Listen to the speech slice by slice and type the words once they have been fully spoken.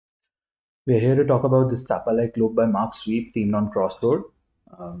We're here to talk about this Tapa-Like loop by Mark Sweep themed on Crossroad.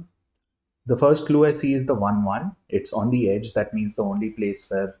 Um, the first clue I see is the 1-1. It's on the edge. That means the only place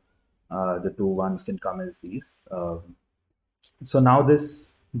where the two ones can come is these. So now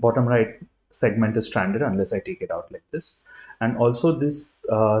this bottom right segment is stranded unless I take it out like this. And also this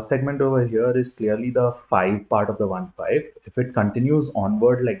segment over here is clearly the 5 part of the 1-5. If it continues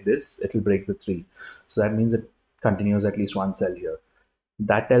onward like this, it will break the 3. So that means it continues at least one cell here.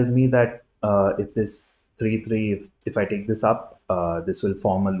 That tells me that if this 3-3, if I take this up, this will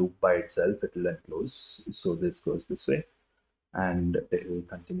form a loop by itself. It will then close. So this goes this way and it will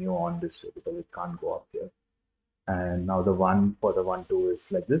continue on this way because it can't go up here. And now the 1 for the 1-2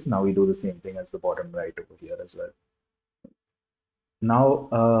 is like this. Now we do the same thing as the bottom right over here as well. Now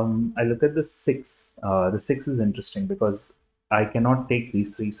I look at the 6. The 6 is interesting because I cannot take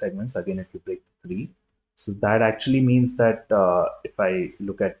these 3 segments. Again, it will break the 3. So that actually means that if I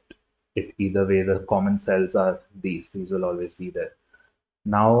look at it either way, the common cells are these. These will always be there.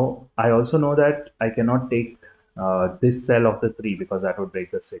 Now I also know that I cannot take this cell of the 3 because that would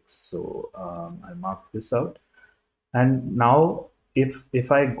break the 6. So I'll mark this out. And now if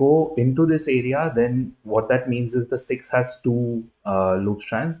I go into this area, then what that means is the 6 has two loop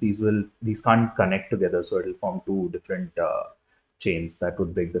strands. These can't connect together, so it'll form two different chains that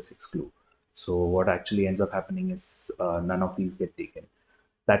would break the 6 glue. So what actually ends up happening is none of these get taken.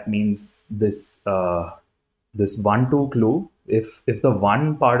 That means this 1-2 clue, if the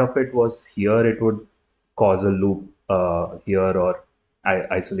one part of it was here, it would cause a loop here or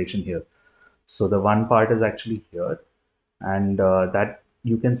isolation here. So the one part is actually here, and that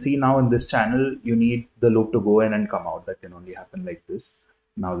you can see now in this channel, you need the loop to go in and come out. That can only happen like this.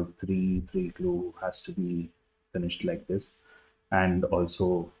 Now the 3-3 glue has to be finished like this, and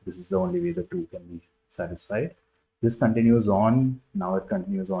also this is the only way the 2 can be satisfied. This continues on. Now it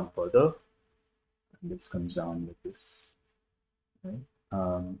continues on further, and this comes down like this. Right?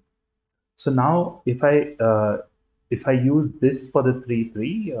 So now if I use this for the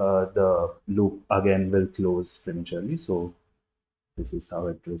 3-3, the loop again will close prematurely. So this is how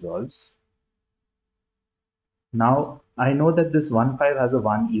it resolves. Now I know that this 1-5 has a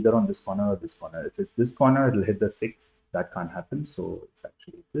 1 either on this corner or this corner. If it's this corner, it'll hit the 6. That can't happen. So it's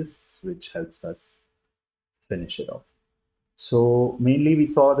actually this, which helps us finish it off. So mainly we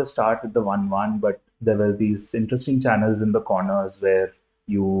saw the start with the 1-1, but there were these interesting channels in the corners where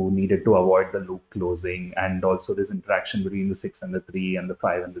you needed to avoid the loop closing, and also this interaction between the 6 and the 3 and the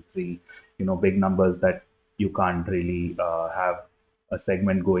 5 and the 3, big numbers that you can't really have a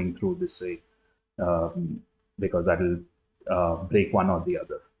segment going through this way, because that'll break one or the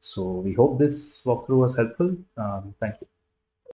other. So we hope this walkthrough was helpful. Thank you.